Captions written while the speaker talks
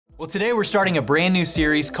Well, today we're starting a brand new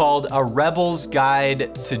series called A Rebel's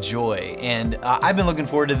Guide to Joy. And I've been looking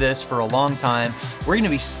forward to this for a long time. We're going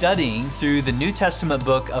to be studying through the New Testament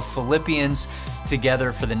book of Philippians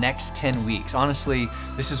together for the next 10 weeks. Honestly,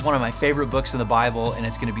 this is one of my favorite books in the Bible, and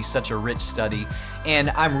it's going to be such a rich study.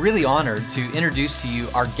 And I'm really honored to introduce to you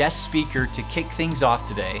our guest speaker to kick things off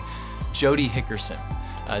today, Jodi Hickerson.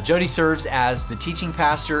 Jodi serves as the teaching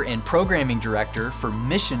pastor and programming director for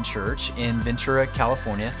Mission Church in Ventura,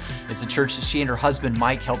 California. It's a church that she and her husband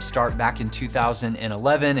Mike helped start back in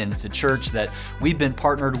 2011, and it's a church that we've been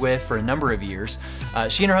partnered with for a number of years.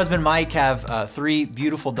 She and her husband Mike have 3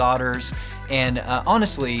 beautiful daughters, and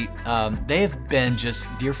honestly, they have been just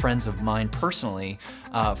dear friends of mine personally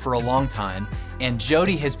for a long time, and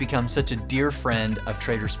Jodi has become such a dear friend of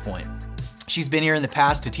Traders Point. She's been here in the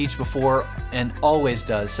past to teach before and always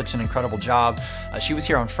does such an incredible job. She was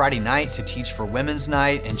here on Friday night to teach for Women's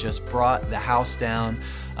Night and just brought the house down.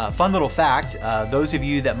 Fun little fact, those of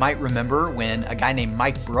you that might remember when a guy named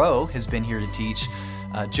Mike Bro has been here to teach,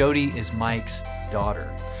 Jodi is Mike's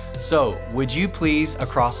daughter. So would you please,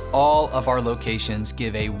 across all of our locations,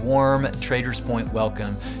 give a warm Traders Point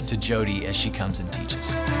welcome to Jodi as she comes and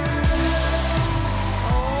teaches.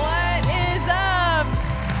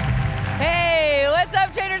 Hey, what's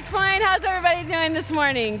up, Traders Point? How's everybody doing this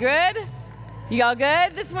morning? Good? You all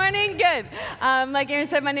good this morning? Good. Like Aaron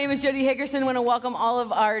said, my name is Jodi Hickerson. I want to welcome all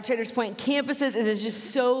of our Traders Point campuses. It is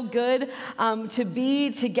just so good to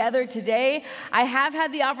be together today. I have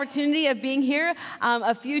had the opportunity of being here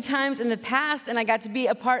a few times in the past, and I got to be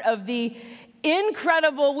a part of the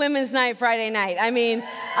incredible Women's Night Friday night. I mean,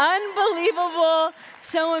 unbelievable,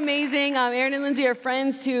 so amazing. Aaron and Lindsay are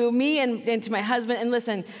friends to me and to my husband. And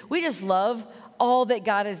listen, we just love all that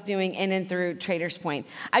God is doing in and through Traders Point.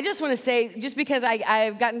 I just want to say, just because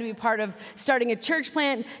I've gotten to be part of starting a church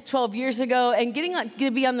plant 12 years ago and getting to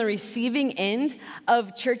be on the receiving end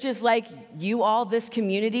of churches like you all, this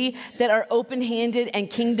community, that are open-handed and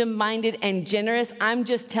kingdom-minded and generous, I'm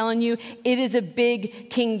just telling you, it is a big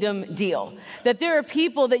kingdom deal. That there are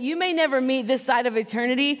people that you may never meet this side of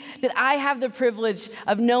eternity that I have the privilege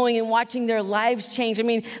of knowing and watching their lives change. I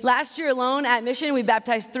mean, last year alone at Mission, we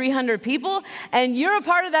baptized 300 people, and you're a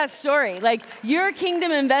part of that story. Like, your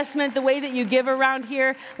kingdom investment, the way that you give around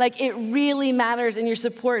here, like, it really matters in your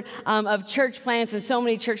support of church plants and so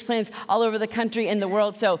many church plants all over the country and the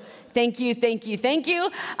world. So thank you, thank you, thank you.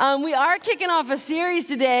 We are kicking off a series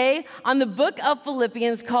today on the book of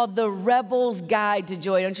Philippians called The Rebel's Guide to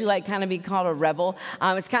Joy. Don't you like kind of be called a rebel?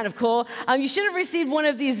 It's kind of cool. You should have received one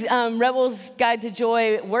of these Rebel's Guide to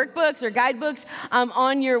Joy workbooks or guidebooks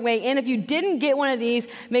on your way in. If you didn't get one of these,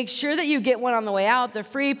 make sure that you get one on the way out. They're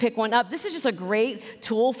free, pick one up. This is just a great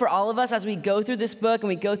tool for all of us as we go through this book and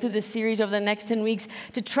we go through this series over the next 10 weeks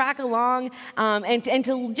to track along and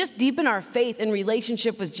to just deepen our faith and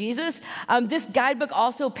relationship with Jesus. This guidebook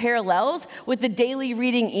also parallels with the daily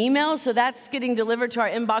reading email, so that's getting delivered to our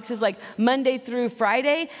inboxes like Monday through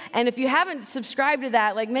Friday. And if you haven't subscribed to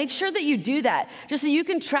that, like, make sure that you do that, just so you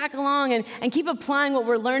can track along and keep applying what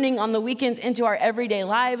we're learning on the weekends into our everyday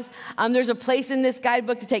lives. There's a place in this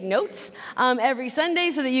guidebook to take notes every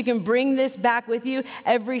Sunday so that you can bring this back with you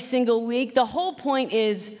every single week. The whole point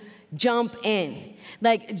is jump in.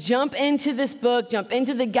 Like, jump into this book, jump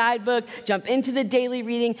into the guidebook, jump into the daily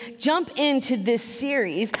reading, jump into this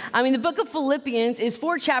series. I mean, the book of Philippians is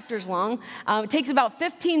 4 chapters long. It takes about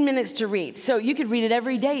 15 minutes to read, so you could read it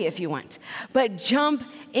every day if you want. But jump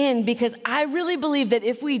in, because I really believe that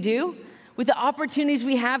if we do, with the opportunities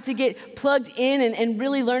we have to get plugged in and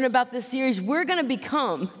really learn about this series, we're going to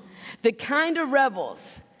become the kind of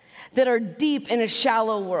rebels that are deep in a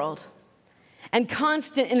shallow world and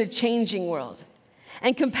constant in a changing world,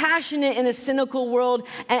 and compassionate in a cynical world,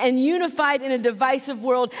 and unified in a divisive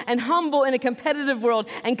world, and humble in a competitive world,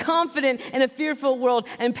 and confident in a fearful world,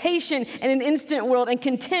 and patient in an instant world, and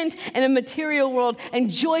content in a material world, and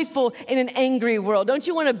joyful in an angry world. Don't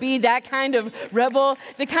you want to be that kind of rebel,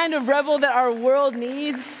 the kind of rebel that our world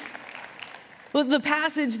needs? Well, the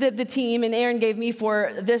passage that the team and Aaron gave me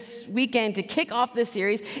for this weekend to kick off this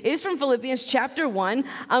series is from Philippians chapter 1,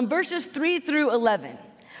 verses 3 through 11.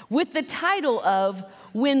 With the title of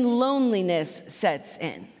When Loneliness Sets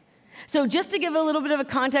In. So just to give a little bit of a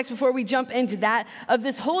context before we jump into that, of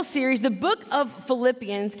this whole series, the book of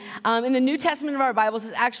Philippians in the New Testament of our Bibles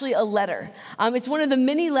is actually a letter. It's one of the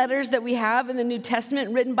many letters that we have in the New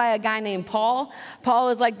Testament written by a guy named Paul. Paul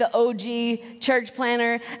is like the OG church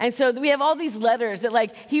planner. And so we have all these letters that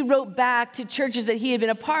like he wrote back to churches that he had been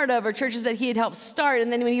a part of or churches that he had helped start.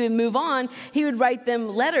 And then when he would move on, he would write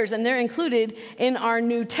them letters. And they're included in our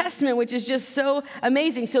New Testament, which is just so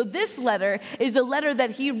amazing. So this letter is the letter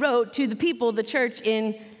that he wrote to the people, the church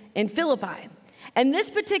in Philippi. And this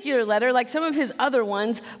particular letter, like some of his other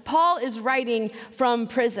ones, Paul is writing from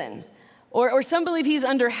prison. Or some believe he's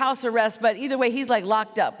under house arrest, but either way, he's like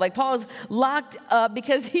locked up. Like Paul's locked up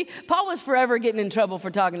because Paul was forever getting in trouble for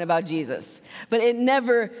talking about Jesus, but it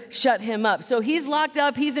never shut him up. So he's locked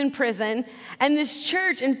up, he's in prison, and this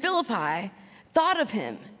church in Philippi thought of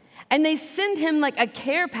him. And they send him like a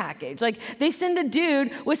care package. Like they send a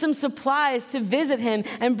dude with some supplies to visit him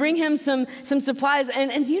and bring him some supplies.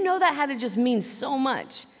 And you know that had to just mean so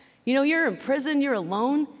much. You know, you're in prison, you're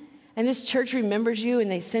alone, and this church remembers you and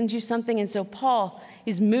they send you something. And so Paul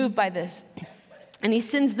is moved by this. And he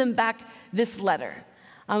sends them back this letter.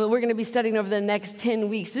 We're going to be studying over the next 10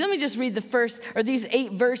 weeks. So let me just read the first, or these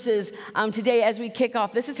 8 verses today as we kick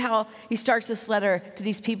off. This is how he starts this letter to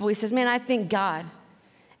these people. He says, man, I thank God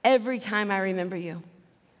every time I remember you.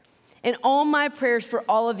 In all my prayers for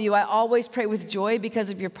all of you, I always pray with joy because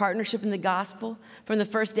of your partnership in the gospel from the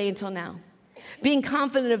first day until now. Being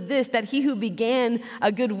confident of this, that he who began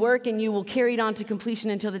a good work in you will carry it on to completion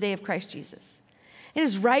until the day of Christ Jesus. It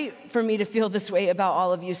is right for me to feel this way about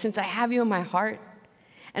all of you since I have you in my heart.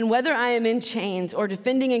 And whether I am in chains or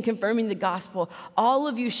defending and confirming the gospel, all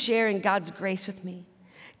of you share in God's grace with me.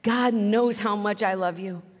 God knows how much I love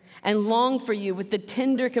you and long for you with the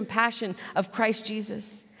tender compassion of Christ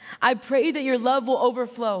Jesus. I pray that your love will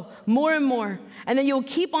overflow more and more, and that you'll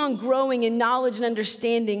keep on growing in knowledge and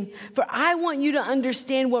understanding. For I want you to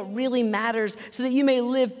understand what really matters so that you may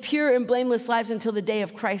live pure and blameless lives until the day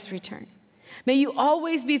of Christ's return. May you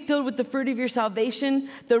always be filled with the fruit of your salvation,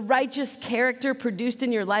 the righteous character produced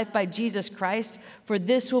in your life by Jesus Christ, for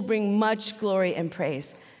this will bring much glory and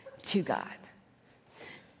praise to God.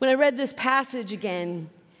 When I read this passage again,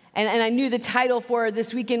 and I knew the title for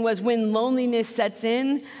this weekend was When Loneliness Sets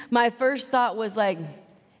In, my first thought was like,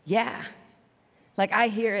 yeah, like I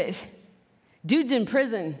hear it. Dude's in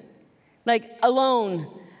prison, like alone,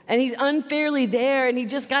 and he's unfairly there, and he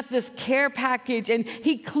just got this care package, and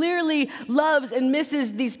he clearly loves and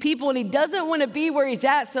misses these people, and he doesn't want to be where he's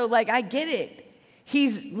at, so like I get it.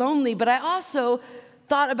 He's lonely, but I also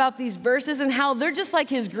thought about these verses and how they're just like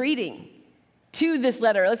his greeting to this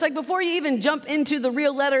letter. It's like before you even jump into the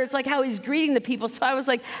real letter, it's like how he's greeting the people. So I was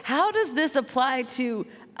like, how does this apply to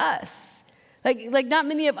us? Like not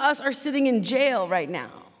many of us are sitting in jail right now.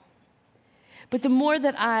 But the more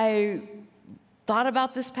that I thought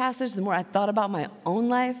about this passage, the more I thought about my own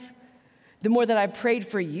life, the more that I prayed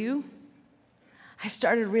for you, I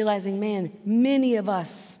started realizing, man, many of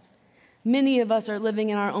us are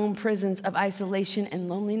living in our own prisons of isolation and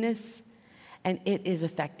loneliness, and it is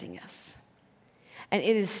affecting us. And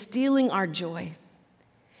it is stealing our joy.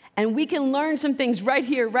 And we can learn some things right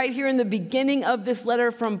here in the beginning of this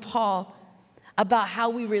letter from Paul about how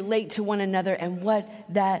we relate to one another and what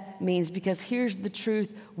that means. Because here's the truth,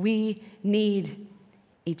 we need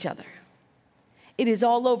each other. It is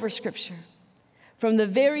all over Scripture. From the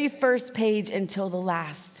very first page until the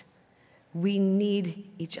last, we need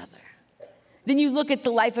each other. Then you look at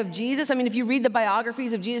the life of Jesus. I mean, if you read the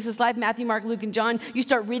biographies of Jesus' life, Matthew, Mark, Luke, and John, you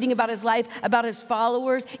start reading about his life, about his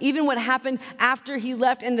followers, even what happened after he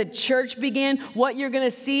left and the church began, what you're going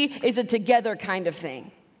to see is a together kind of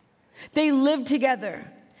thing. They lived together.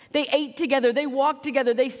 They ate together. They walked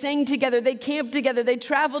together. They sang together. They camped together. They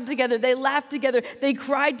traveled together. They laughed together. They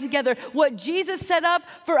cried together. What Jesus set up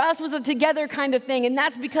for us was a together kind of thing, and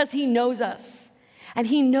that's because he knows us. And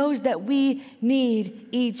he knows that we need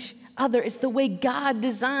each other. It's the way God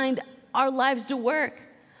designed our lives to work.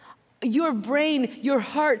 Your brain, your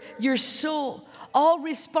heart, your soul all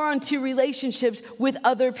respond to relationships with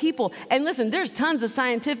other people. And listen, there's tons of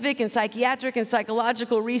scientific and psychiatric and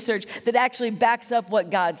psychological research that actually backs up what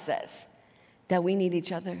God says, that we need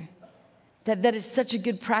each other. That is such a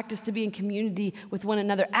good practice to be in community with one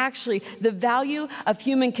another. Actually, the value of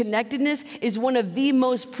human connectedness is one of the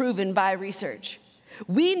most proven by research.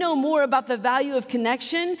 We know more about the value of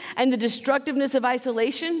connection and the destructiveness of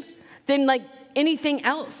isolation than like anything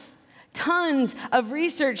else. Tons of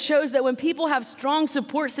research shows that when people have strong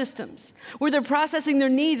support systems, where they're processing their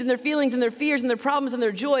needs and their feelings and their fears and their problems and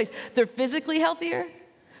their joys, they're physically healthier,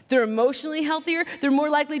 They're emotionally healthier. They're more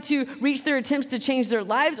likely to reach their attempts to change their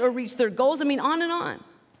lives or reach their goals. I mean, on and on.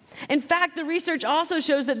 In fact, the research also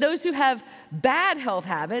shows that those who have bad health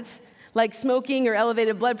habits, like smoking or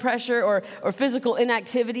elevated blood pressure or physical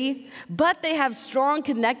inactivity, but they have strong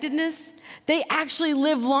connectedness, they actually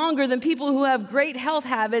live longer than people who have great health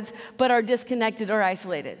habits but are disconnected or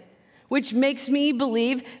isolated, which makes me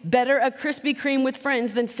believe better a Krispy Kreme with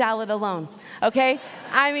friends than salad alone, okay?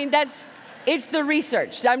 I mean, it's the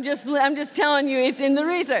research. I'm just telling you, it's in the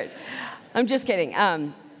research. I'm just kidding.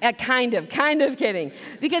 Kind of kidding.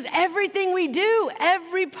 Because everything we do,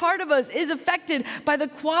 every part of us is affected by the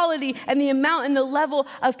quality and the amount and the level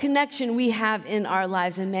of connection we have in our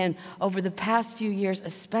lives. And man, over the past few years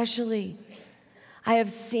especially, I have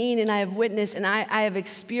seen and I have witnessed and I have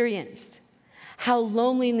experienced how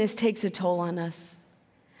loneliness takes a toll on us,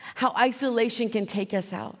 how isolation can take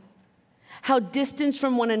us out, how distance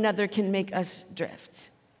from one another can make us drift.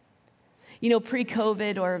 You know,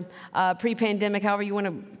 pre-COVID or pre-pandemic, however you want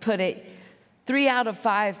to put it, 3 out of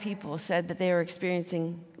 5 people said that they were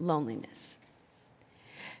experiencing loneliness.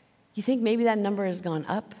 You think maybe that number has gone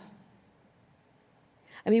up?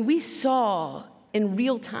 I mean, we saw in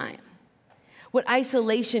real time what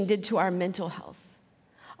isolation did to our mental health,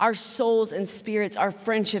 our souls and spirits, our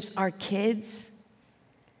friendships, our kids.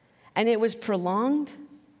 And it was prolonged,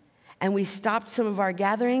 and we stopped some of our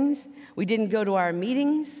gatherings. We didn't go to our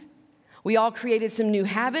meetings. We all created some new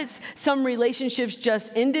habits. Some relationships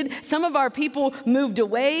just ended. Some of our people moved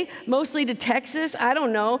away, mostly to Texas. I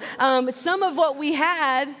don't know. Some of what we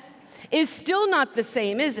had is still not the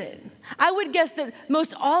same, is it? I would guess that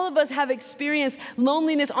most all of us have experienced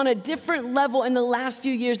loneliness on a different level in the last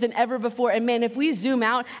few years than ever before. And man, if we zoom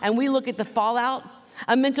out and we look at the fallout,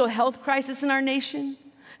 a mental health crisis in our nation,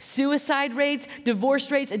 suicide rates,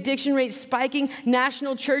 divorce rates, addiction rates spiking,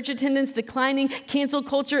 national church attendance declining, cancel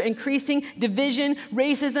culture increasing, division,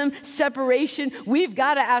 racism, separation. We've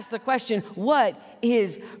got to ask the question, what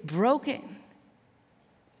is broken?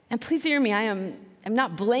 And please hear me, I'm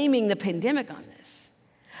not blaming the pandemic on this,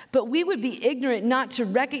 but we would be ignorant not to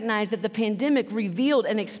recognize that the pandemic revealed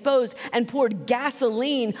and exposed and poured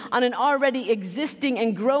gasoline on an already existing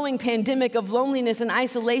and growing pandemic of loneliness and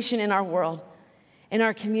isolation in our world, in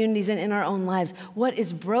our communities, and in our own lives. What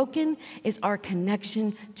is broken is our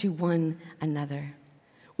connection to one another.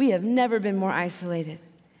 We have never been more isolated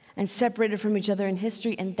and separated from each other in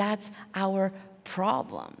history, and that's our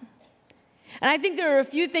problem. And I think there are a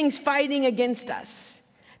few things fighting against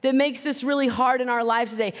us that makes this really hard in our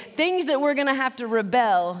lives today, things that we're gonna have to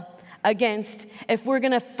rebel against if we're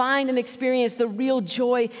gonna find and experience the real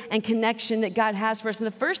joy and connection that God has for us. And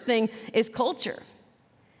the first thing is culture.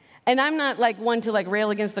 And I'm not like one to like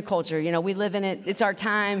rail against the culture. You know, we live in it. It's our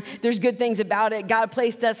time. There's good things about it. God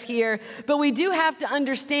placed us here. But we do have to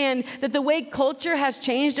understand that the way culture has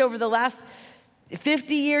changed over the last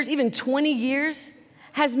 50 years, even 20 years,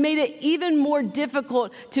 has made it even more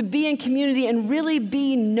difficult to be in community and really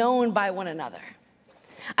be known by one another.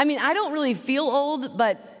 I mean, I don't really feel old,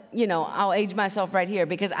 but, you know, I'll age myself right here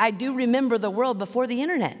because I do remember the world before the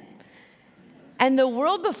internet. And the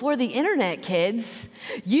world before the internet, kids,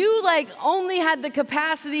 you like only had the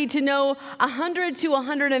capacity to know 100 to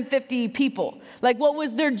 150 people. Like what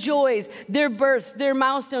was their joys, their births, their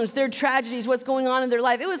milestones, their tragedies, what's going on in their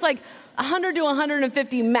life. It was like 100 to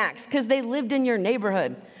 150 max because they lived in your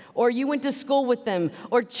neighborhood or you went to school with them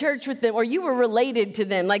or church with them or you were related to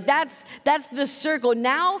them. Like that's the circle.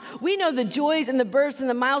 Now we know the joys and the births and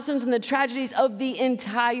the milestones and the tragedies of the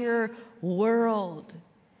entire world.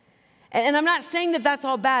 And I'm not saying that that's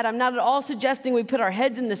all bad. I'm not at all suggesting we put our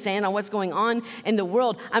heads in the sand on what's going on in the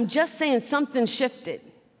world. I'm just saying something shifted.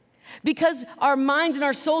 Because our minds and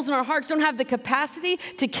our souls and our hearts don't have the capacity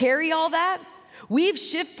to carry all that, we've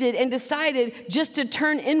shifted and decided just to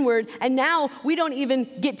turn inward, and now we don't even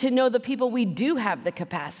get to know the people we do have the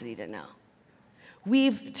capacity to know.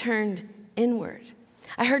 We've turned inward.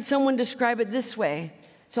 I heard someone describe it this way,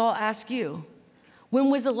 so I'll ask you. When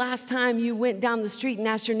was the last time you went down the street and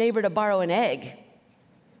asked your neighbor to borrow an egg?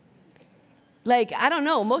 Like, I don't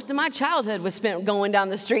know, most of my childhood was spent going down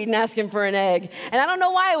the street and asking for an egg. And I don't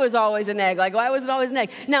know why it was always an egg. Like, why was it always an egg?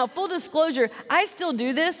 Now, full disclosure, I still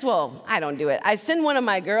do this. Well, I don't do it. I send one of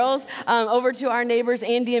my girls over to our neighbors,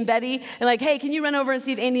 Andy and Betty, and like, hey, can you run over and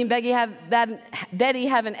see if Andy and Betty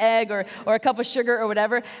have an egg or a cup of sugar or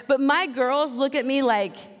whatever? But my girls look at me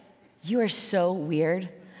like, you are so weird.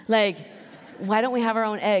 Like, why don't we have our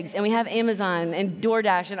own eggs? And we have Amazon and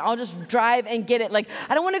DoorDash, and I'll just drive and get it. Like,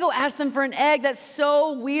 I don't want to go ask them for an egg. That's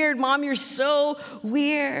so weird. Mom, you're so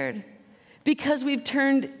weird. because we've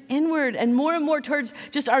turned inward and more towards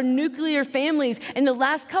just our nuclear families in the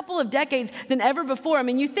last couple of decades than ever before. I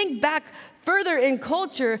mean, you think back further in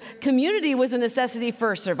culture, community was a necessity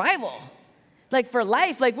for survival. Like for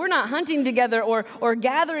life, like we're not hunting together or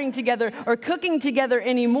gathering together or cooking together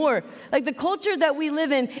anymore. Like the culture that we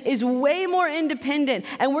live in is way more independent,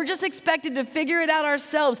 and we're just expected to figure it out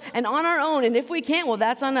ourselves and on our own. And if we can't, well,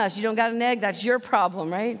 that's on us. You don't got an egg, that's your problem,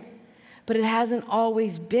 right? But it hasn't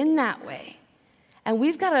always been that way. And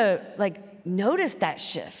we've got to notice that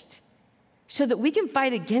shift so that we can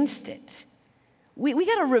fight against it. We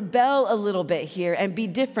got to rebel a little bit here and be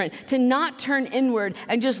different, to not turn inward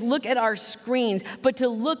and just look at our screens, but to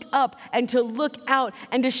look up and to look out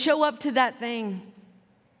and to show up to that thing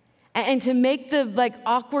and to make the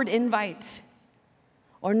awkward invite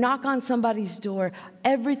or knock on somebody's door.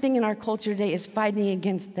 Everything in our culture today is fighting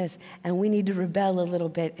against this, and we need to rebel a little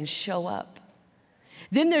bit and show up.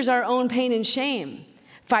 Then there's our own pain and shame,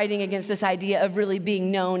 fighting against this idea of really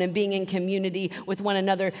being known and being in community with one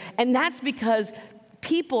another. And that's because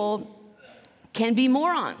people can be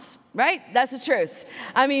morons, right? That's the truth.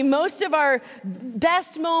 I mean, most of our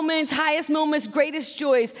best moments, highest moments, greatest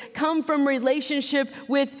joys come from relationship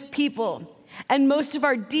with people. And most of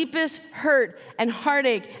our deepest hurt and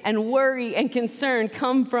heartache and worry and concern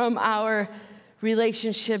come from our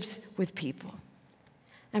relationships with people.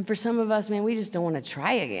 And for some of us, man, we just don't want to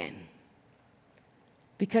try again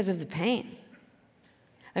because of the pain.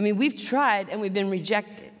 I mean, we've tried and we've been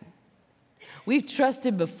rejected. We've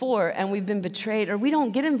trusted before and we've been betrayed, or we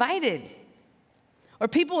don't get invited. Or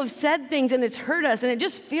people have said things and it's hurt us, and it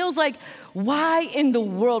just feels like, why in the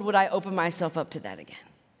world would I open myself up to that again?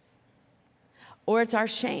 Or it's our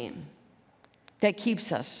shame that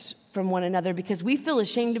keeps us from one another because we feel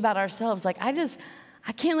ashamed about ourselves. Like, I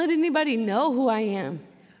can't let anybody know who I am.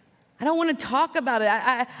 I don't want to talk about it.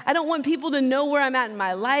 I don't want people to know where I'm at in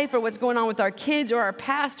my life or what's going on with our kids or our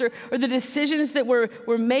past or the decisions that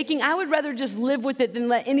we're making. I would rather just live with it than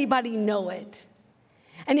let anybody know it.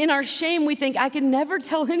 And in our shame, we think, I can never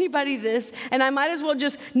tell anybody this, and I might as well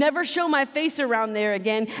just never show my face around there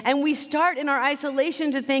again. And we start in our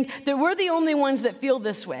isolation to think that we're the only ones that feel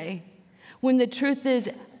this way, when the truth is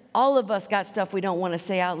all of us got stuff we don't want to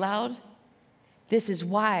say out loud. This is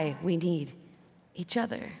why we need each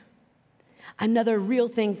other. Another real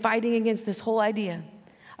thing fighting against this whole idea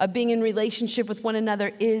of being in relationship with one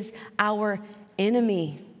another is our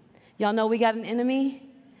enemy. Y'all know we got an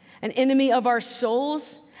enemy of our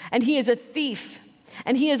souls, and he is a thief,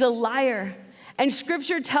 and he is a liar. And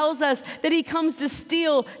Scripture tells us that he comes to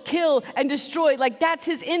steal, kill, and destroy. Like, that's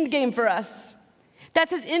his end game for us.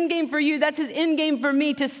 That's his end game for you. That's his end game for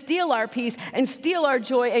me, to steal our peace and steal our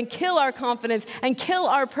joy and kill our confidence and kill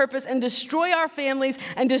our purpose and destroy our families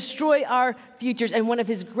and destroy our futures. And one of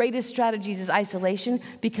his greatest strategies is isolation,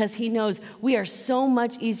 because he knows we are so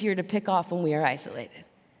much easier to pick off when we are isolated,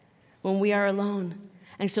 when we are alone.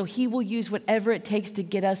 And so he will use whatever it takes to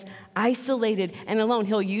get us isolated and alone.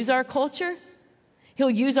 He'll use our culture. He'll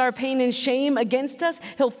use our pain and shame against us.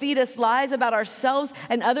 He'll feed us lies about ourselves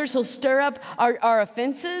and others. He'll stir up our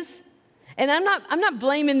offenses. And I'm not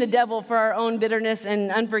blaming the devil for our own bitterness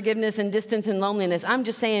and unforgiveness and distance and loneliness. I'm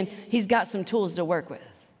just saying he's got some tools to work with.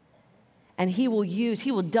 And he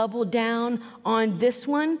will double down on this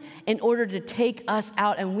one in order to take us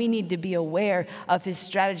out. And we need to be aware of his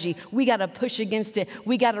strategy. We got to push against it.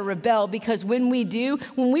 We got to rebel, because when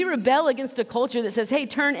we rebel against a culture that says, hey,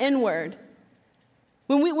 turn inward,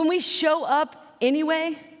 when we show up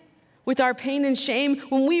anyway with our pain and shame,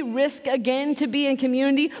 when we risk again to be in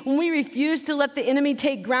community, when we refuse to let the enemy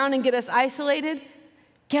take ground and get us isolated,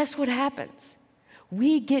 guess what happens?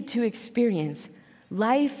 We get to experience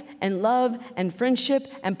life and love and friendship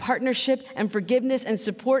and partnership and forgiveness and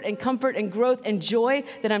support and comfort and growth and joy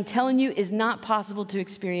that I'm telling you is not possible to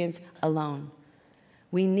experience alone.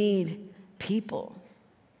 We need people.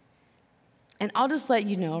 And I'll just let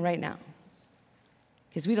you know right now,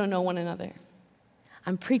 because we don't know one another,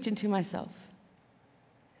 I'm preaching to myself.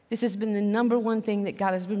 This has been the number one thing that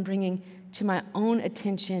God has been bringing to my own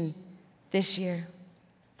attention this year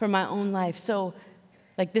for my own life. So,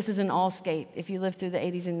 this is an all skate if you lived through the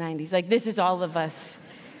 80s and 90s. This is all of us.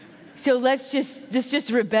 So let's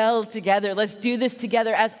just rebel together. Let's do this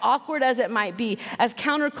together, as awkward as it might be, as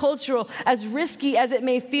countercultural, as risky as it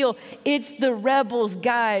may feel. It's the rebel's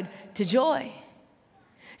guide to joy.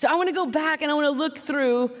 So I want to go back and I want to look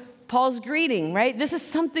through Paul's greeting, right? This is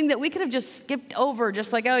something that we could have just skipped over,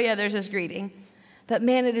 just like, oh yeah, there's this greeting. But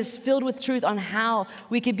man, it is filled with truth on how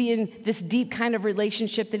we could be in this deep kind of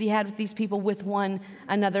relationship that he had with these people, with one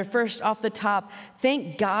another. First, off the top,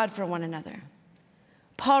 thank God for one another.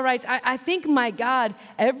 Paul writes, I thank my God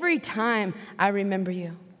every time I remember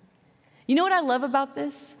you. You know what I love about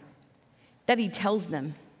this? That he tells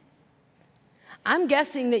them. I'm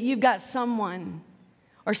guessing that you've got someone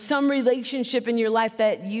or some relationship in your life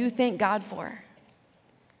that you thank God for.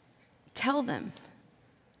 Tell them.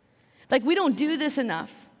 Like, we don't do this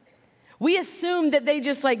enough. We assume that they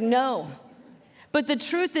just know. But the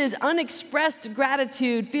truth is, unexpressed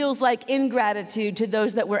gratitude feels like ingratitude to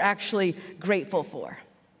those that we're actually grateful for.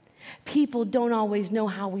 People don't always know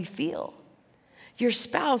how we feel. Your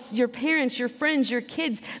spouse, your parents, your friends, your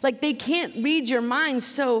kids, they can't read your mind,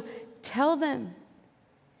 so tell them.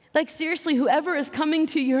 Seriously, whoever is coming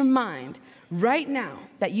to your mind right now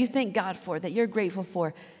that you thank God for, that you're grateful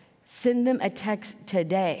for, send them a text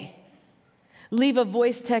today. Leave a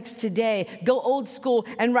voice text today. Go old school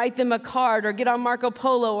and write them a card, or get on Marco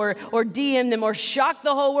Polo, or DM them, or shock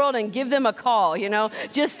the whole world and give them a call,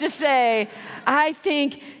 just to say, I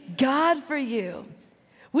thank God for you.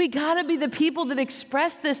 We gotta be the people that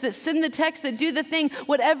express this, that send the text, that do the thing,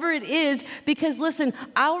 whatever it is, because listen,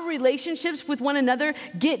 our relationships with one another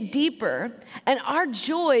get deeper, and our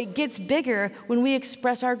joy gets bigger when we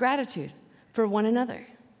express our gratitude for one another.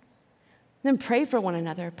 Then pray for one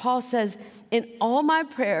another. Paul says, in all my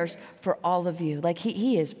prayers for all of you,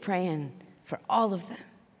 he is praying for all of them.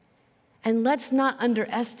 And let's not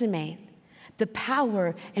underestimate the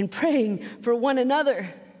power in praying for one another.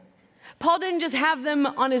 Paul didn't just have them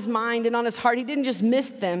on his mind and on his heart. He didn't just miss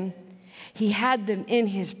them. He had them in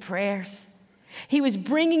his prayers. He was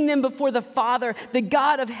bringing them before the Father, the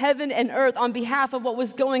God of heaven and earth, on behalf of what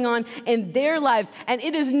was going on in their lives. And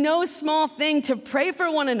it is no small thing to pray for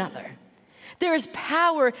one another. There is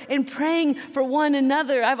power in praying for one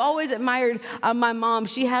another. I've always admired my mom.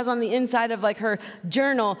 She has on the inside of her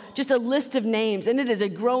journal just a list of names, and it is a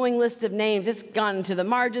growing list of names. It's gone to the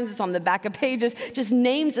margins. It's on the back of pages, just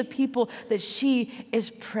names of people that she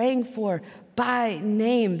is praying for by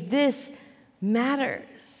name. This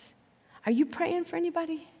matters. Are you praying for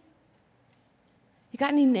anybody? You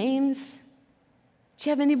got any names? Do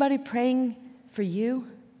you have anybody praying for you?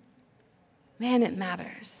 Man, it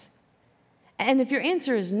matters. And if your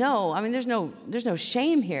answer is no, there's no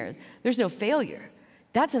shame here. There's no failure.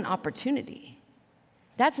 That's an opportunity.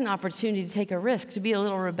 That's an opportunity to take a risk, to be a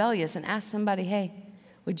little rebellious and ask somebody, hey,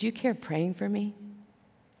 would you care praying for me?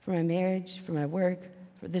 For my marriage, for my work,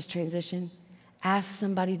 for this transition? Ask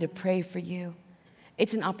somebody to pray for you.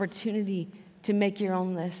 It's an opportunity to make your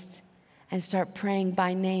own list and start praying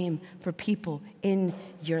by name for people in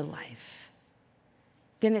your life.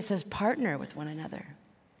 Then it says partner with one another.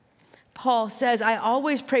 Paul says, I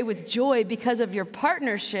always pray with joy because of your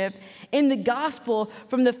partnership in the gospel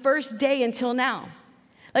from the first day until now.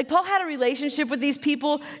 Paul had a relationship with these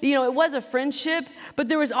people. It was a friendship, but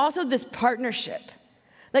there was also this partnership.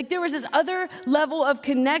 There was this other level of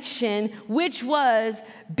connection, which was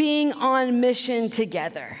being on mission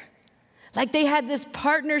together. They had this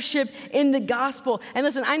partnership in the gospel. And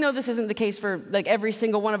listen, I know this isn't the case for every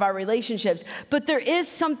single one of our relationships, but there is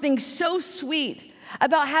something so sweet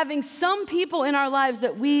about having some people in our lives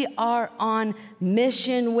that we are on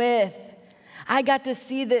mission with. I got to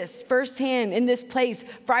see this firsthand in this place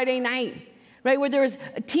Friday night, right, where there was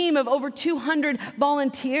a team of over 200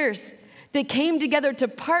 volunteers that came together to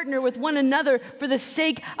partner with one another for the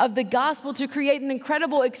sake of the gospel, to create an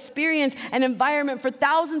incredible experience and environment for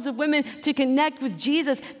thousands of women to connect with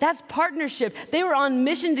Jesus. That's partnership. They were on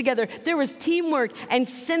mission together. There was teamwork and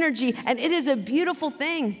synergy, and it is a beautiful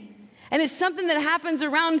thing. And it's something that happens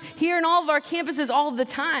around here in all of our campuses all the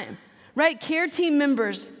time, right? Care team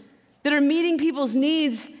members that are meeting people's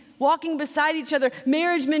needs, walking beside each other,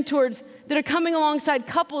 marriage mentors that are coming alongside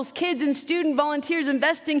couples, kids, and student volunteers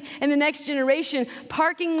investing in the next generation,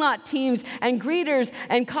 parking lot teams and greeters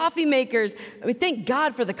and coffee makers. Thank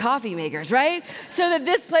God for the coffee makers, right? So that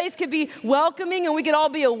this place could be welcoming and we could all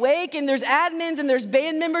be awake, and there's admins and there's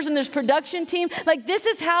band members and there's production team. This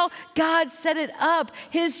is how God set it up,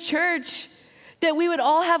 his church, that we would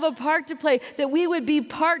all have a part to play, that we would be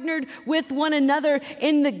partnered with one another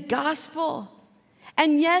in the gospel.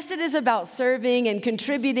 And yes, it is about serving and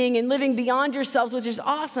contributing and living beyond yourselves, which is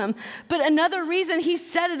awesome. But another reason he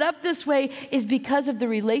set it up this way is because of the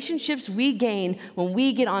relationships we gain when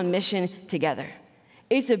we get on mission together.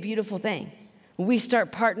 It's a beautiful thing. We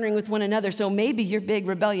start partnering with one another. So maybe your big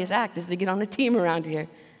rebellious act is to get on a team around here,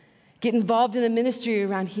 get involved in a ministry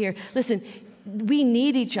around here. Listen, we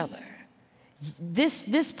need each other.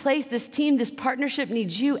 This place, this team, this partnership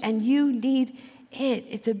needs you, and you need it.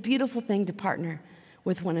 It's a beautiful thing to partner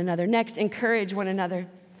with one another. Next, encourage one another.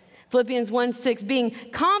 Philippians 1:6, being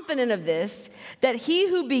confident of this, that he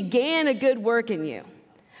who began a good work in you.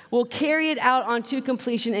 will carry it out onto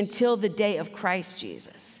completion until the day of Christ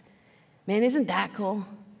Jesus. Man, isn't that cool?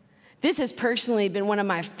 This has personally been one of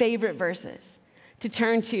my favorite verses to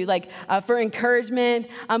turn to, like for encouragement.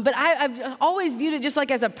 But I've always viewed it just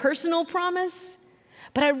like as a personal promise.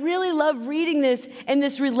 But I really love reading this in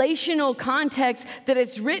this relational context that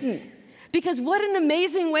it's written. Because what an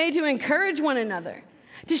amazing way to encourage one another,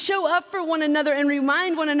 to show up for one another and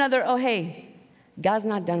remind one another, oh, hey, God's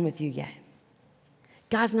not done with you yet.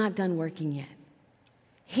 God's not done working yet.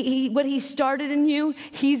 What he started in you,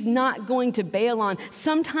 he's not going to bail on.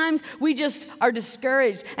 Sometimes we just are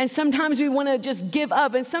discouraged, and sometimes we want to just give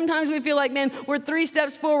up, and sometimes we feel like, man, we're 3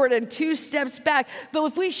 steps forward and 2 steps back. But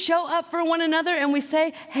if we show up for one another and we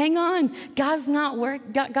say, hang on, God's not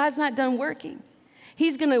done working.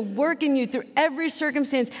 He's going to work in you through every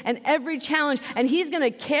circumstance and every challenge, and he's going to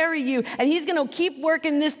carry you, and he's going to keep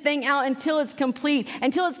working this thing out until it's complete,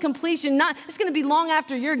 until its completion. It's going to be long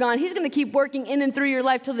after you're gone. He's going to keep working in and through your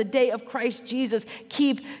life till the day of Christ Jesus.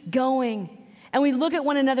 Keep going. And we look at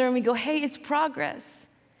one another and we go, hey, it's progress.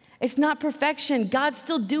 It's not perfection. God's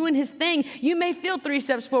still doing his thing. You may feel 3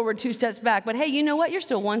 steps forward, 2 steps back, but hey, you know what? You're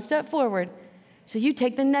still 1 step forward. So you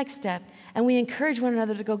take the next step. And we encourage one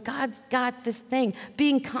another to go, God's got this thing.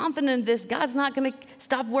 Being confident in this, God's not going to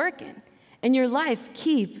stop working. In your life,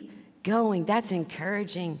 keep going. That's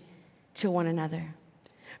encouraging to one another.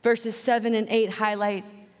 Verses 7 and 8 highlight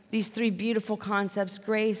these 3 beautiful concepts: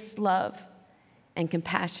 grace, love, and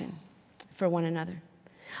compassion for one another.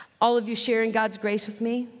 All of you sharing God's grace with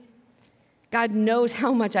me. God knows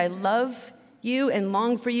how much I love you and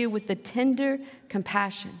long for you with the tender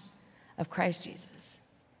compassion of Christ Jesus.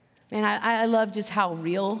 Man, I love just how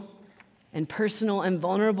real and personal and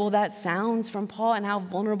vulnerable that sounds from Paul, and how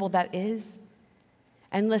vulnerable that is.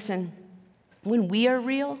 And listen, when we are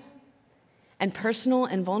real and personal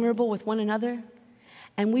and vulnerable with one another,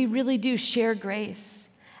 and we really do share grace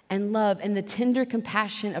and love and the tender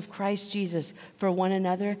compassion of Christ Jesus for one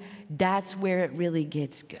another, that's where it really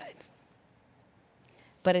gets good.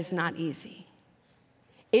 But it's not easy.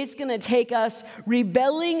 It's going to take us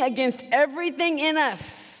rebelling against everything in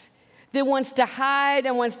us that wants to hide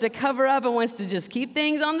and wants to cover up and wants to just keep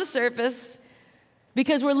things on the surface,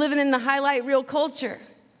 because we're living in the highlight reel culture.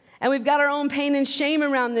 And we've got our own pain and shame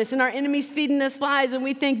around this, and our enemy's feeding us lies, and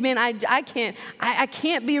we think, man, I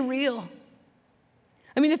can't be real.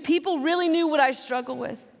 I mean, if people really knew what I struggle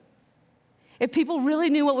with, if people really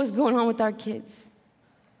knew what was going on with our kids,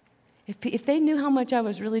 if they knew how much I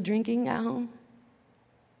was really drinking at home,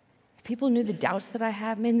 if people knew the doubts that I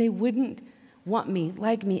have, man, they wouldn't want me,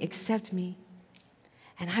 like me, accept me.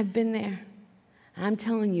 And I've been there. And I'm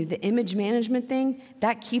telling you, the image management thing,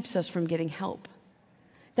 that keeps us from getting help.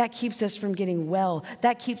 That keeps us from getting well.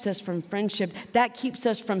 That keeps us from friendship. That keeps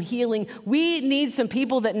us from healing. We need some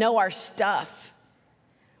people that know our stuff.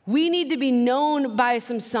 We need to be known by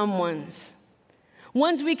some someones.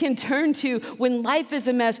 Ones we can turn to when life is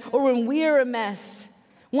a mess or when we're a mess.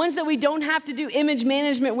 Ones that we don't have to do image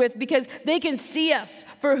management with, because they can see us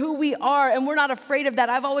for who we are, and we're not afraid of that.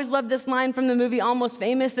 I've always loved this line from the movie Almost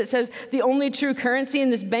Famous that says, the only true currency in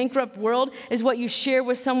this bankrupt world is what you share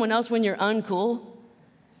with someone else when you're uncool.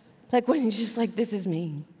 Like when you're just like, this is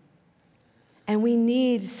me. And we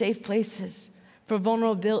need safe places for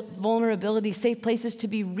vulnerability, safe places to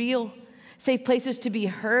be real, safe places to be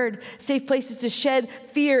heard, safe places to shed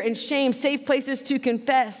fear and shame, safe places to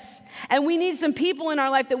confess. And we need some people in our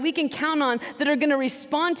life that we can count on that are going to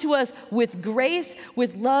respond to us with grace,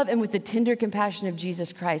 with love, and with the tender compassion of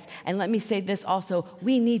Jesus Christ. And let me say this also,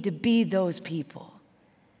 we need to be those people.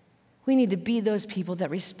 We need to be those people that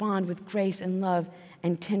respond with grace and love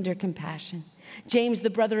and tender compassion. James, the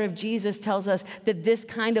brother of Jesus, tells us that this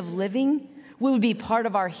kind of living will be part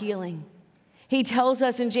of our healing. He tells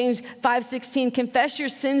us in James 5:16, confess your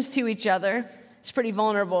sins to each other. It's pretty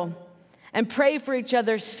vulnerable. And pray for each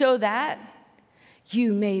other so that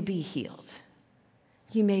you may be healed.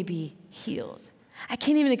 You may be healed. I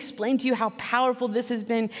can't even explain to you how powerful this has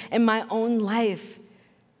been in my own life,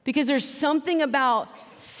 because there's something about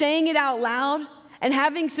saying it out loud and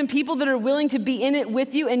having some people that are willing to be in it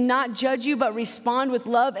with you and not judge you, but respond with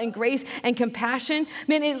love and grace and compassion.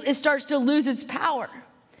 Man, it starts to lose its power.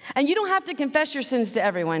 And you don't have to confess your sins to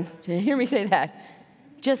everyone. Did you hear me say that?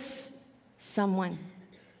 Just someone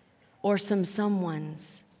or some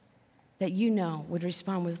someones that you know would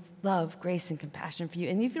respond with love, grace, and compassion for you.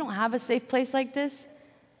 And if you don't have a safe place like this,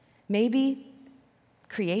 maybe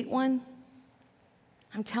create one.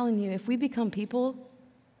 I'm telling you, if we become people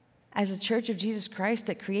as a church of Jesus Christ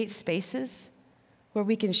that create spaces where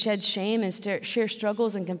we can shed shame and share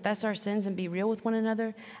struggles and confess our sins and be real with one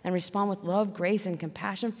another and respond with love, grace, and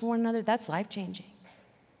compassion for one another, that's life-changing.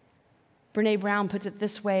 Brene Brown puts it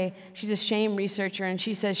this way. She's a shame researcher, and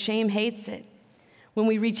she says, shame hates it. When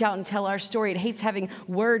we reach out and tell our story, it hates having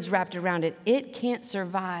words wrapped around it. It can't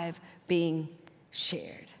survive being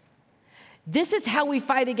shared. This is how we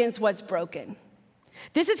fight against what's broken.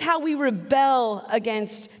 This is how we rebel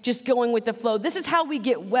against just going with the flow. This is how we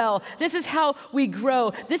get well. This is how we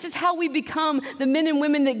grow. This is how we become the men and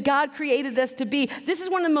women that God created us to be. This is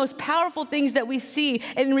one of the most powerful things that we see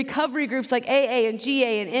in recovery groups like AA and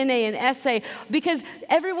GA and NA and SA, because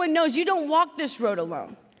everyone knows you don't walk this road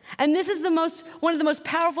alone. And this is one of the most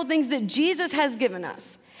powerful things that Jesus has given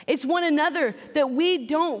us. It's one another, that we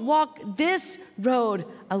don't walk this road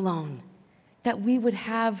alone, that we would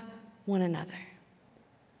have one another.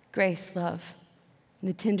 Grace, love, and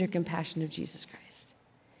the tender compassion of Jesus Christ.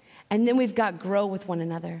 And then we've got grow with one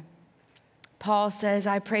another. Paul says,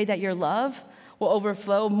 I pray that your love will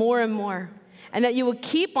overflow more and more, and that you will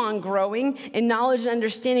keep on growing in knowledge and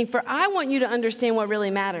understanding, for I want you to understand what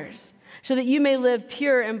really matters, so that you may live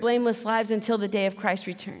pure and blameless lives until the day of Christ's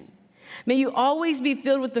return. May you always be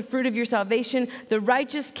filled with the fruit of your salvation, the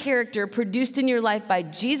righteous character produced in your life by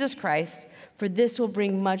Jesus Christ, for this will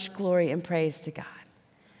bring much glory and praise to God.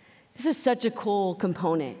 This is such a cool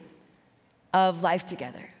component of life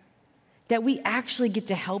together, that we actually get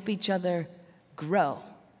to help each other grow.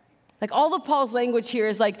 Like all of Paul's language here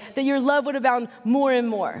is like that your love would abound more and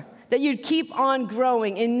more, that you'd keep on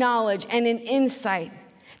growing in knowledge and in insight,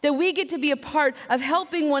 that we get to be a part of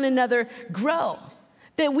helping one another grow,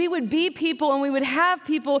 that we would be people and we would have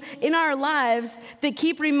people in our lives that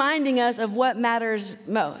keep reminding us of what matters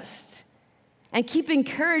most and keep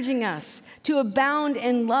encouraging us to abound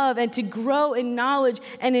in love and to grow in knowledge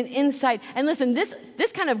and in insight. And listen, this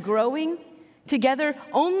kind of growing together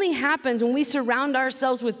only happens when we surround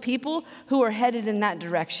ourselves with people who are headed in that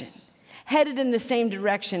direction, headed in the same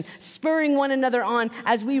direction, spurring one another on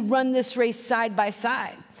as we run this race side by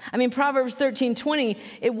side. I mean, Proverbs 13:20,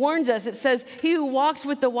 it warns us. It says, he who walks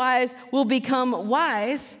with the wise will become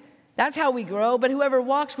wise. That's how we grow. But whoever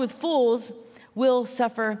walks with fools will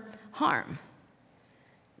suffer harm.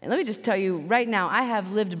 And let me just tell you right now, I have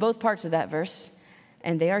lived both parts of that verse,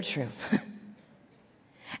 and they are true.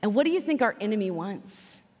 And what do you think our enemy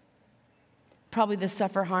wants? Probably the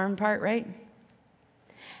suffer harm part, right?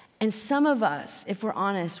 And some of us, if we're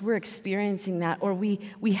honest, we're experiencing that, or we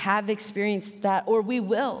have experienced that, or we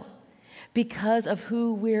will, because of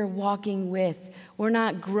who we're walking with. We're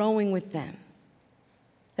not growing with them.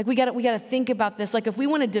 Like we gotta think about this. Like if we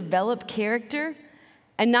want to develop character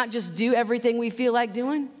and not just do everything we feel like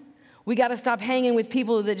doing, we gotta stop hanging with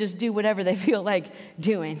people that just do whatever they feel like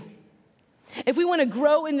doing. If we want to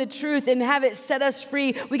grow in the truth and have it set us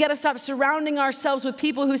free, we gotta stop surrounding ourselves with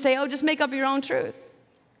people who say, oh, just make up your own truth.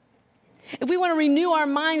 If we want to renew our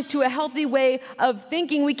minds to a healthy way of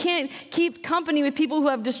thinking, we can't keep company with people who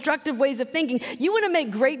have destructive ways of thinking. You want to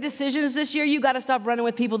make great decisions this year, you got to stop running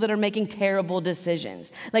with people that are making terrible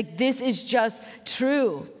decisions. Like, this is just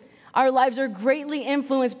true. Our lives are greatly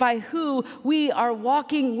influenced by who we are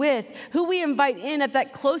walking with. Who we invite in at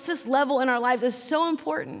that closest level in our lives is so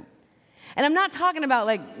important. And I'm not talking about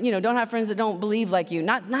don't have friends that don't believe like you.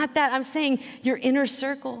 Not that. I'm saying your inner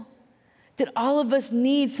circle. That all of us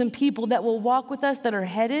need some people that will walk with us that are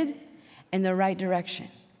headed in the right direction.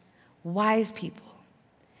 Wise people.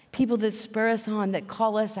 People that spur us on, that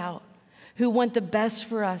call us out, who want the best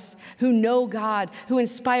for us, who know God, who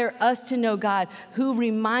inspire us to know God, who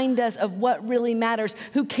remind us of what really matters,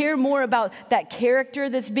 who care more about that character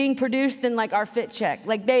that's being produced than like our fit check.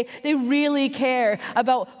 Like they really care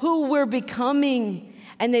about who we're becoming,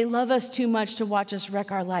 and they love us too much to watch us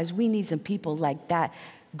wreck our lives. We need some people like that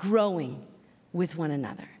growing with one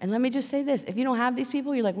another. And let me just say this, if you don't have these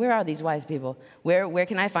people, you're like, where are these wise people? Where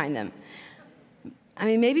can I find them? I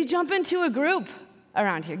mean, maybe jump into a group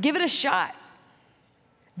around here. Give it a shot.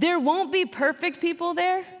 There won't be perfect people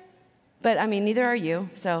there, but I mean, neither are you,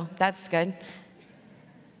 so that's good.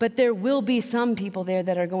 But there will be some people there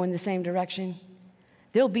that are going the same direction.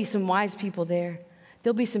 There'll be some wise people there.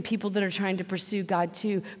 There'll be some people that are trying to pursue God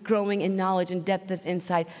too, growing in knowledge and depth of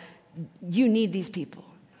insight. You need these people.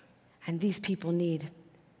 And these people need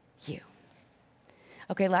you.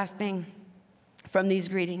 Okay, last thing from these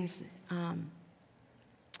greetings.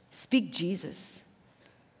 Speak Jesus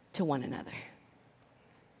to one another.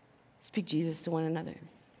 Speak Jesus to one another.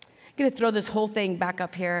 I'm going to throw this whole thing back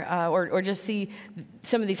up here or just see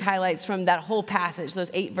some of these highlights from that whole passage, those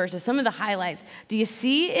 8 verses, some of the highlights. Do you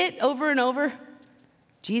see it over and over?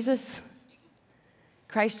 Jesus,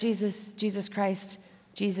 Christ Jesus, Jesus Christ,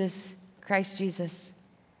 Jesus, Christ Jesus.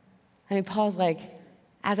 I mean, Paul's like,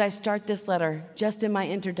 as I start this letter, just in my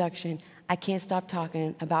introduction, I can't stop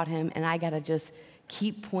talking about him, and I got to just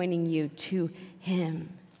keep pointing you to him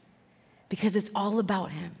because it's all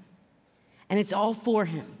about him, and it's all for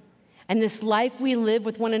him. And this life we live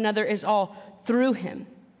with one another is all through him,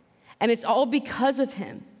 and it's all because of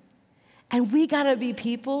him. And we got to be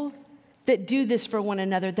people that do this for one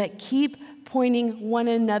another, that keep pointing one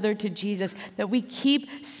another to Jesus, that we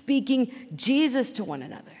keep speaking Jesus to one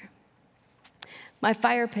another. My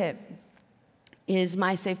fire pit is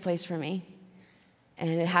my safe place for me, and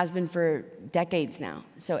it has been for decades now.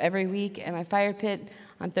 So every week at my fire pit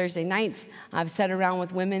on Thursday nights, I've sat around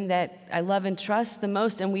with women that I love and trust the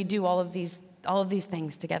most, and we do all of these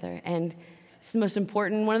things together. And it's one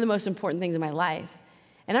of the most important things in my life.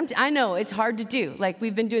 And I know it's hard to do. Like,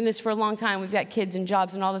 we've been doing this for a long time. We've got kids and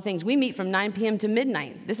jobs and all the things. We meet from 9 p.m. to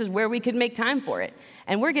midnight. This is where we could make time for it.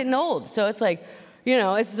 And we're getting old, so it's like,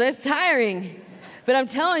 it's tiring. But I'm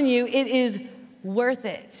telling you, it is worth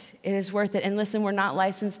it. It is worth it. And listen, we're not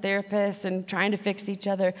licensed therapists and trying to fix each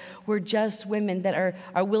other. We're just women that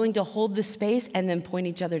are willing to hold the space and then point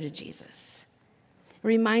each other to Jesus. It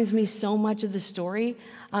reminds me so much of the story.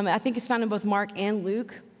 I think it's found in both Mark and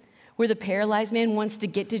Luke, where the paralyzed man wants to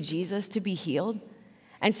get to Jesus to be healed.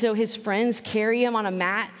 And so his friends carry him on a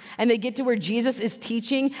mat, and they get to where Jesus is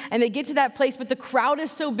teaching, and they get to that place, but the crowd is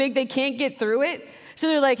so big they can't get through it. So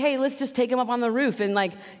they're like, hey, let's just take him up on the roof and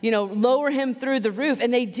lower him through the roof.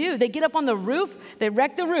 And they do. They get up on the roof. They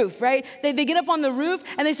wreck the roof, right? They get up on the roof,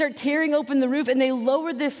 and they start tearing open the roof, and they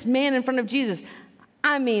lower this man in front of Jesus.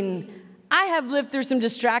 I mean, I have lived through some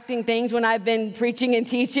distracting things when I've been preaching and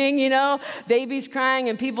teaching, babies crying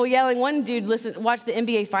and people yelling. One dude watched the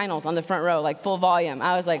NBA Finals on the front row, like full volume.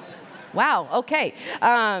 I was like, wow, okay.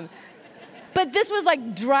 But this was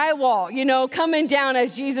like drywall, coming down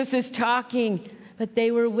as Jesus is talking. But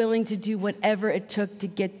they were willing to do whatever it took to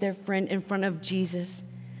get their friend in front of Jesus.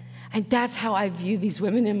 And that's how I view these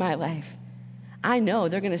women in my life. I know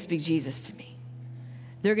they're going to speak Jesus to me.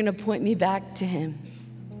 They're going to point me back to him.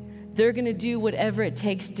 They're going to do whatever it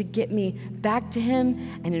takes to get me back to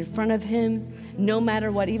him and in front of him, no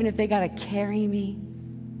matter what, even if they got to carry me.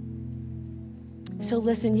 So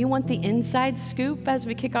listen, you want the inside scoop as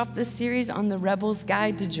we kick off this series on the Rebel's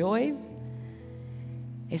Guide to Joy?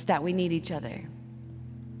 It's that we need each other.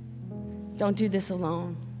 Don't do this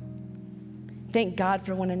alone. Thank God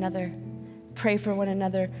for one another. Pray for one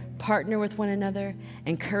another. Partner with one another.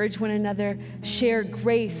 Encourage one another. Share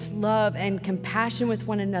grace, love, and compassion with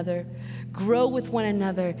one another. Grow with one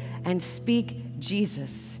another and speak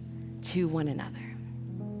Jesus to one another.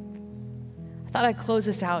 I thought I'd close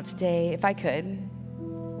this out today, if I could,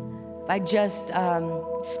 by just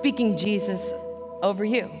speaking Jesus over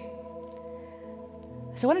you.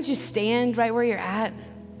 So why don't you stand right where you're at?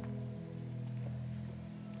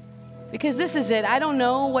 Because this is it. I don't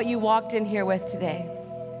know what you walked in here with today.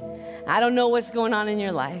 I don't know what's going on in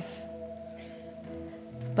your life.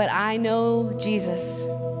 But I know Jesus.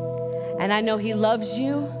 And I know he loves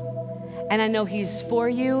you. And I know he's for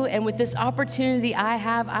you. And with this opportunity I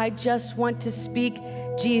have, I just want to speak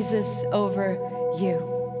Jesus over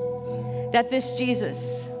you. That this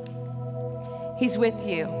Jesus, he's with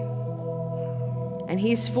you. And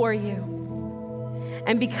he's for you.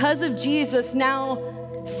 And because of Jesus, now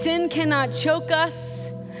sin cannot choke us,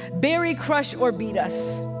 bury, crush, or beat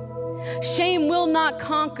us. Shame will not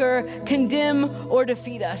conquer, condemn, or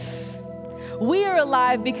defeat us. We are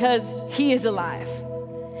alive because he is alive.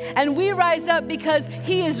 And we rise up because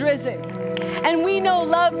he is risen. And we know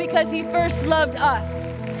love because he first loved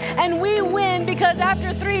us. And we win because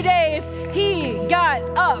after 3 days, he got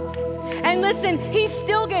up. And listen, he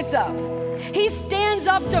still gets up. He stands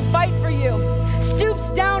up to fight for you, stoops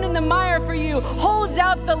down in the mire for you, holds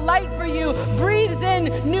out the light for you, breathes in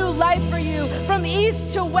new life for you. From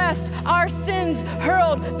east to west, our sins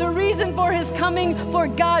hurled. The reason for his coming, for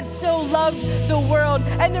God so loved the world.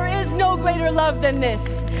 And there is no greater love than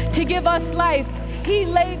this, to give us life. He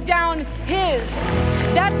laid down his.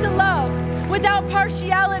 That's a love without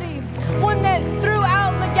partiality, one that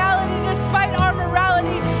throughout legality, despite our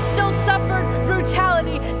morality, still suffered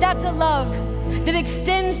brutality. That's a love that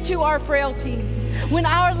extends to our frailty. When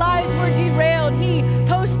our lives were derailed, he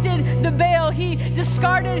posted the bail. He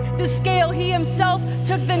discarded the scale. He himself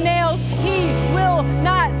took the nails. He will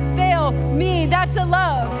not fail me. That's a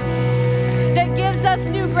love that gives us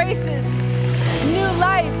new graces, new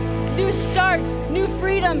life, new starts, new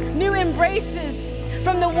freedom, new embraces.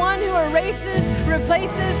 from the one who erases,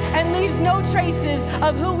 replaces, and leaves no traces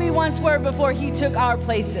of who we once were before he took our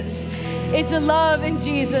places. It's a love in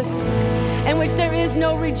Jesus in which there is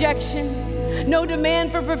no rejection, no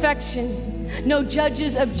demand for perfection, no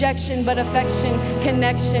judge's objection, but affection,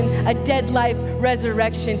 connection, a dead life,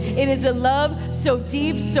 resurrection. It is a love so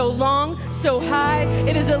deep, so long, so high.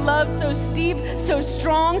 It is a love so steep, so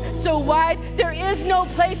strong, so wide. There is no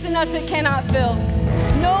place in us it cannot fill.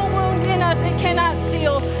 No wound in us it cannot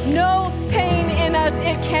seal. No pain in us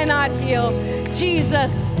it cannot heal.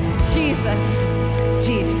 Jesus, Jesus,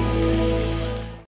 Jesus.